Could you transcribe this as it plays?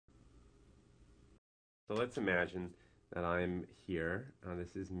So let's imagine that I'm here.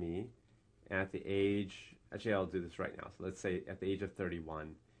 This is me at the age, actually I'll do this right now. So let's say at the age of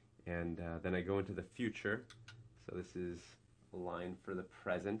 31. And then I go into the future. So this is a line for the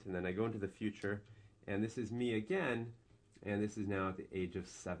present. And then I go into the future. And this is me again. And this is now at the age of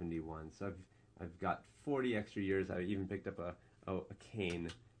 71. So I've got 40 extra years. I even picked up a cane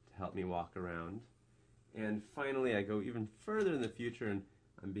to help me walk around. And finally, I go even further in the future, and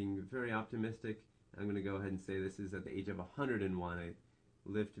I'm being very optimistic. I'm going to go ahead and say this is at the age of 101. I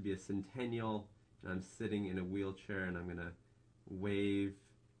live to be a centennial, and I'm sitting in a wheelchair, and I'm going to wave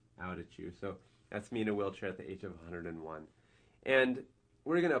out at you. So that's me in a wheelchair at the age of 101. And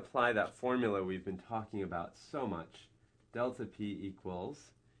we're going to apply that formula we've been talking about so much. Delta P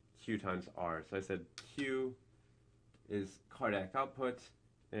equals Q times R. So I said Q is cardiac output,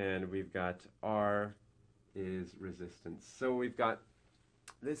 and we've got R is resistance. So we've got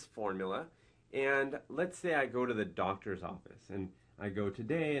this formula, and let's say I go to the doctor's office, and I go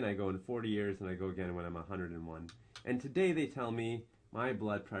today, and I go in 40 years, and I go again when I'm 101. And today they tell me my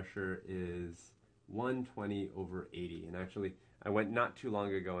blood pressure is 120 over 80. And actually, I went not too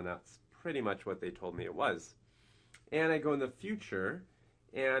long ago, and that's pretty much what they told me it was. And I go in the future,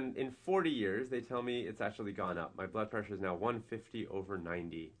 and in 40 years, they tell me it's actually gone up. My blood pressure is now 150 over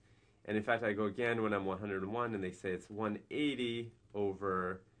 90. And in fact, I go again when I'm 101, and they say it's 180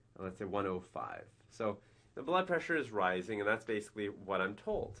 over, let's say, 105. So the blood pressure is rising, and that's basically what I'm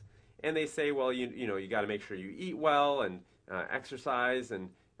told. And they say, well, you got to make sure you eat well and exercise,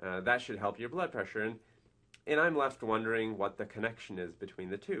 and that should help your blood pressure. And I'm left wondering what the connection is between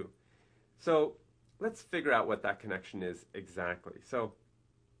the two. So let's figure out what that connection is exactly. So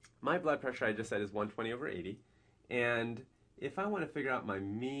my blood pressure, I just said, is 120 over 80. And if I want to figure out my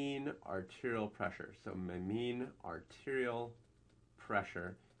mean arterial pressure, so my mean arterial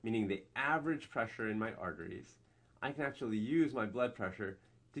pressure, meaning the average pressure in my arteries, I can actually use my blood pressure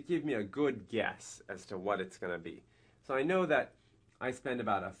to give me a good guess as to what it's going to be. So I know that I spend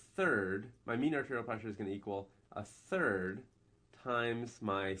about a third, my mean arterial pressure is going to equal a third times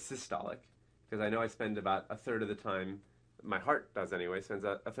my systolic, because I know I spend about a third of the time, my heart does anyway, spends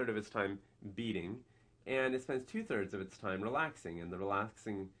a third of its time beating, and it spends 2/3 of its time relaxing, and the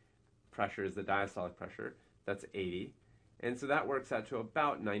relaxing pressure is the diastolic pressure, that's 80, and so that works out to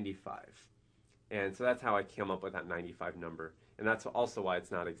about 95. And so that's how I came up with that 95 number, and that's also why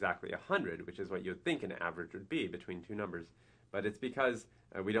it's not exactly 100, which is what you would think an average would be between two numbers, but it's because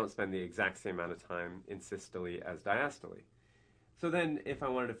we don't spend the exact same amount of time in systole as diastole. So then if I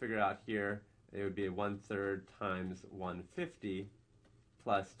wanted to figure out here, it would be 1/3 times 150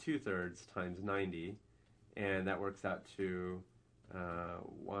 plus 2/3 times 90, and that works out to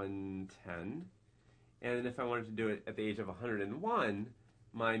 110. And if I wanted to do it at the age of 101,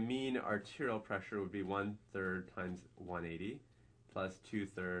 my mean arterial pressure would be 1/3 times 180 plus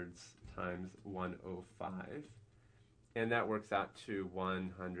 2/3 times 105, and that works out to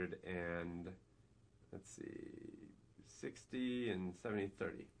 100 and, let's see, 60 and 70,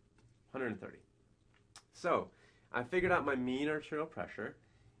 30. 130. So I figured out my mean arterial pressure,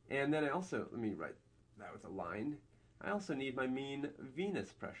 and then I also, let me write that with a line, I also need my mean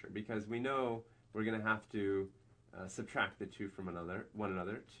venous pressure, because we know we're going to have to subtract the two from one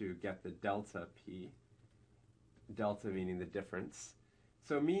another to get the delta P, delta meaning the difference.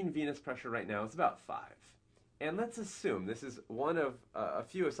 So mean venous pressure right now is about 5. And let's assume, this is one of a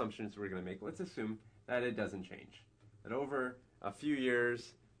few assumptions we're going to make, let's assume that it doesn't change, that over a few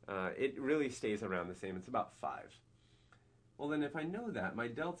years, it really stays around the same. It's about 5. Well, then if I know that, my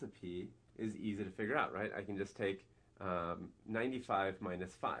delta P is easy to figure out, right? I can just take 95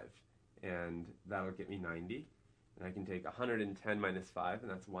 minus 5, and that'll get me 90. And I can take 110 minus 5, and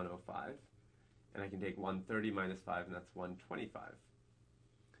that's 105. And I can take 130 minus 5, and that's 125.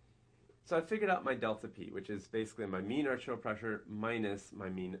 So I figured out my delta P, which is basically my mean arterial pressure minus my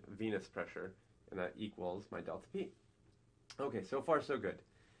mean venous pressure, and that equals my delta P. Okay, so far so good.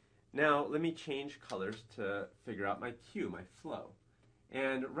 Now, let me change colors to figure out my Q, my flow.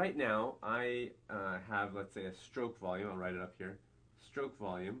 And right now, I have, let's say, a stroke volume. I'll write it up here. Stroke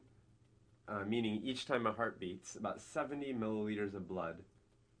volume, meaning each time my heart beats, about 70 milliliters of blood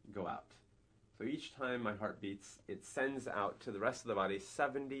go out. So each time my heart beats, it sends out to the rest of the body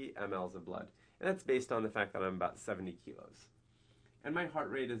 70 mLs of blood. And that's based on the fact that I'm about 70 kilos. And my heart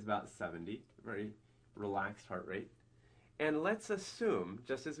rate is about 70, very relaxed heart rate. And let's assume,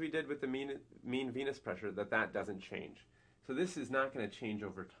 just as we did with the mean venous pressure, that that doesn't change. So this is not going to change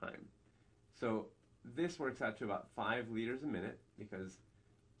over time. So this works out to about 5 liters a minute, because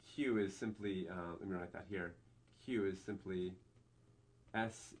Q is simply, let me write that here, Q is simply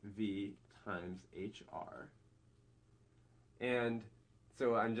SV times HR. And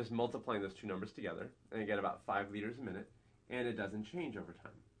so I'm just multiplying those two numbers together, and I get about 5 liters a minute, and it doesn't change over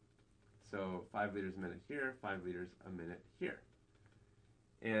time. So 5 liters a minute here, 5 liters a minute here.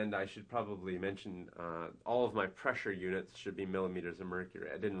 And I should probably mention all of my pressure units should be millimeters of mercury.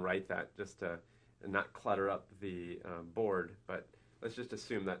 I didn't write that just to not clutter up the board, but let's just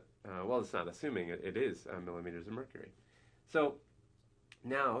assume that, well, it's not assuming, it is millimeters of mercury. So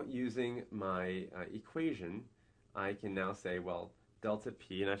now, using my equation, I can now say, well, delta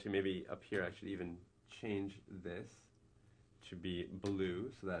P, and actually maybe up here I should even change this to be blue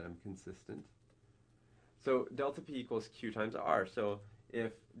so that I'm consistent. So delta P equals Q times R. So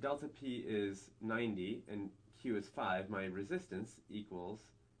if delta P is 90 and Q is 5, my resistance equals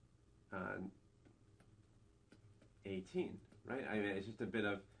 18, right? I mean, it's just a bit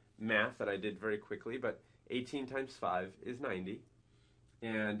of math that I did very quickly, but 18 times 5 is 90.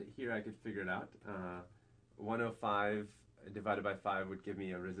 And here I could figure it out. 105 divided by 5 would give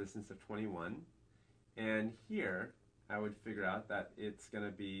me a resistance of 21. And here I would figure out that it's going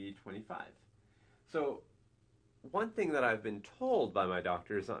to be 25. So one thing that I've been told by my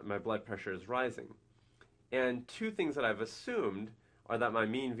doctor is that my blood pressure is rising. And two things that I've assumed are that my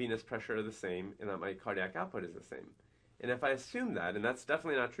mean venous pressure are the same and that my cardiac output is the same. And if I assume that, and that's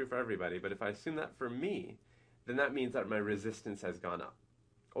definitely not true for everybody, but if I assume that for me, then that means that my resistance has gone up.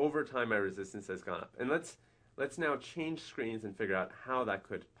 Over time, my resistance has gone up. And let's now change screens and figure out how that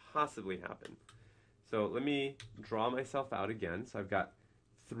could possibly happen. So let me draw myself out again. So I've got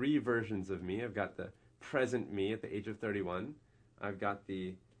 3 versions of me. I've got the present me at the age of 31. I've got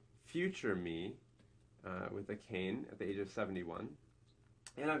the future me with a cane at the age of 71.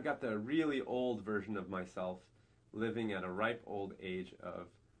 And I've got the really old version of myself living at a ripe old age of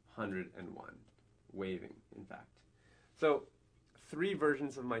 101. Waving, in fact. So 3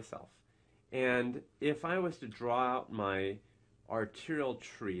 versions of myself. And if I was to draw out my arterial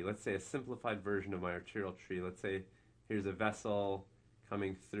tree, let's say a simplified version of my arterial tree, let's say here's a vessel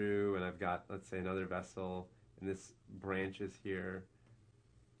coming through, and I've got, let's say, another vessel, and this branch is here,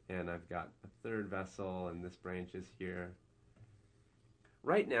 and I've got a third vessel, and this branch is here.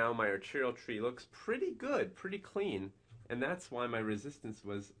 Right now, my arterial tree looks pretty good, pretty clean, and that's why my resistance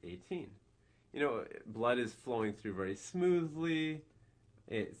was 18. You know, blood is flowing through very smoothly.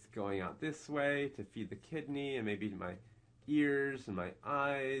 It's going out this way to feed the kidney and maybe my ears and my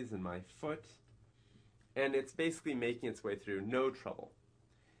eyes and my foot. And it's basically making its way through no trouble.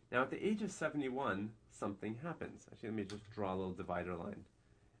 Now, at the age of 71, something happens. Actually, let me just draw a little divider line.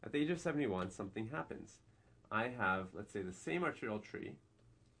 At the age of 71, something happens. I have, let's say, the same arterial tree.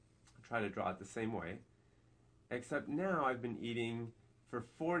 I'll try to draw it the same way. Except now I've been eating for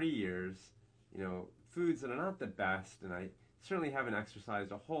 40 years, you know, foods that are not the best, and I certainly haven't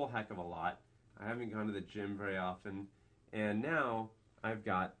exercised a whole heck of a lot. I haven't gone to the gym very often, and now I've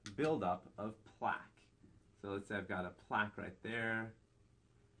got buildup of plaque. So let's say I've got a plaque right there,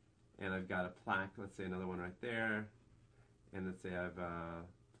 and I've got a plaque, let's say another one right there, and let's say I have a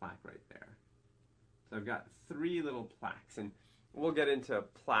plaque right there. So I've got 3 little plaques, and we'll get into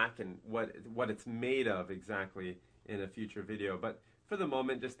plaque and what it's made of exactly in a future video, but for the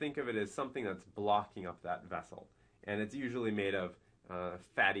moment, just think of it as something that's blocking up that vessel. And it's usually made of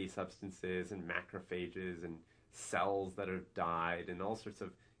fatty substances and macrophages and cells that have died and all sorts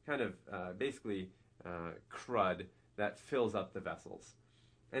of kind of basically crud that fills up the vessels.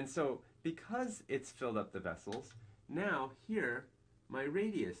 And so because it's filled up the vessels, now here my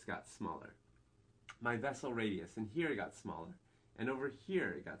radius got smaller. My vessel radius, and here it got smaller. And over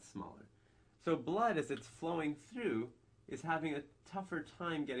here it got smaller. So blood, as it's flowing through, is having a tougher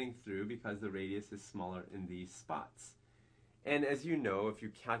time getting through because the radius is smaller in these spots. And as you know, if you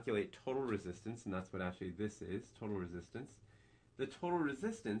calculate total resistance, and that's what actually this is, total resistance, the total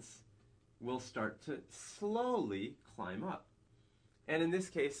resistance will start to slowly climb up. And in this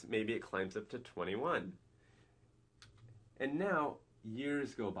case, maybe it climbs up to 21. And now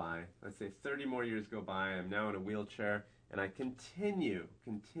years go by, let's say 30 more years go by, I'm now in a wheelchair, and I continue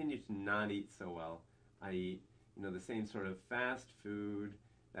to not eat so well. I eat the same sort of fast food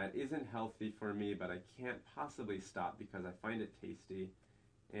that isn't healthy for me, but I can't possibly stop because I find it tasty.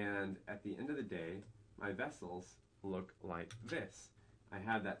 And at the end of the day, my vessels look like this. I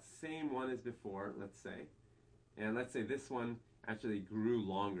have that same one as before, let's say, and let's say this one actually grew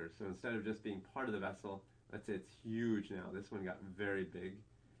longer. So instead of just being part of the vessel, let's say it's huge now. This one got very big.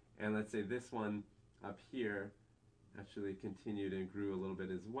 And let's say this one up here actually continued and grew a little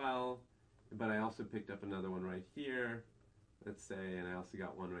bit as well. But I also picked up another one right here, let's say, and I also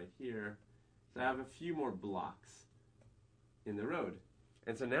got one right here. So I have a few more blocks in the road.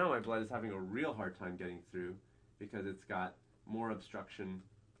 And so now my blood is having a real hard time getting through because it's got more obstruction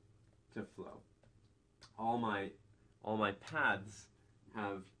to flow. All my paths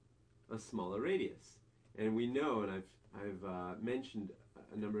have a smaller radius. And we know, and I've mentioned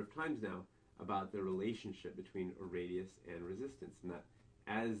a number of times now, about the relationship between a radius and resistance, and that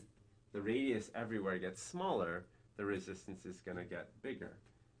as the radius everywhere gets smaller, the resistance is going to get bigger.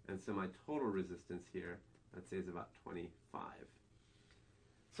 And so my total resistance here, let's say, is about 25.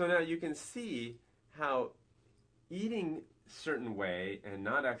 So now you can see how eating a certain way and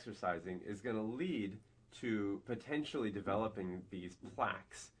not exercising is going to lead to potentially developing these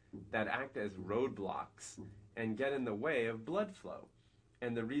plaques that act as roadblocks and get in the way of blood flow.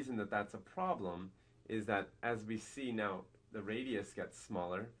 And the reason that that's a problem is that as we see now the radius gets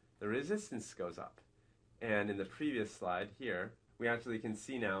smaller, the resistance goes up. And in the previous slide here, we actually can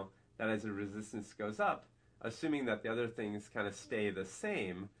see now that as the resistance goes up, assuming that the other things kind of stay the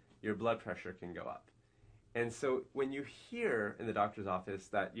same, your blood pressure can go up. And so when you hear in the doctor's office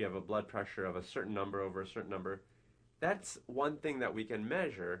that you have a blood pressure of a certain number over a certain number, that's one thing that we can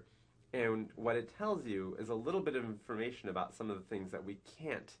measure. And what it tells you is a little bit of information about some of the things that we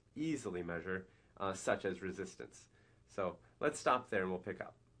can't easily measure, such as resistance. So let's stop there and we'll pick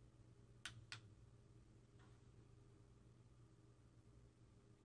up.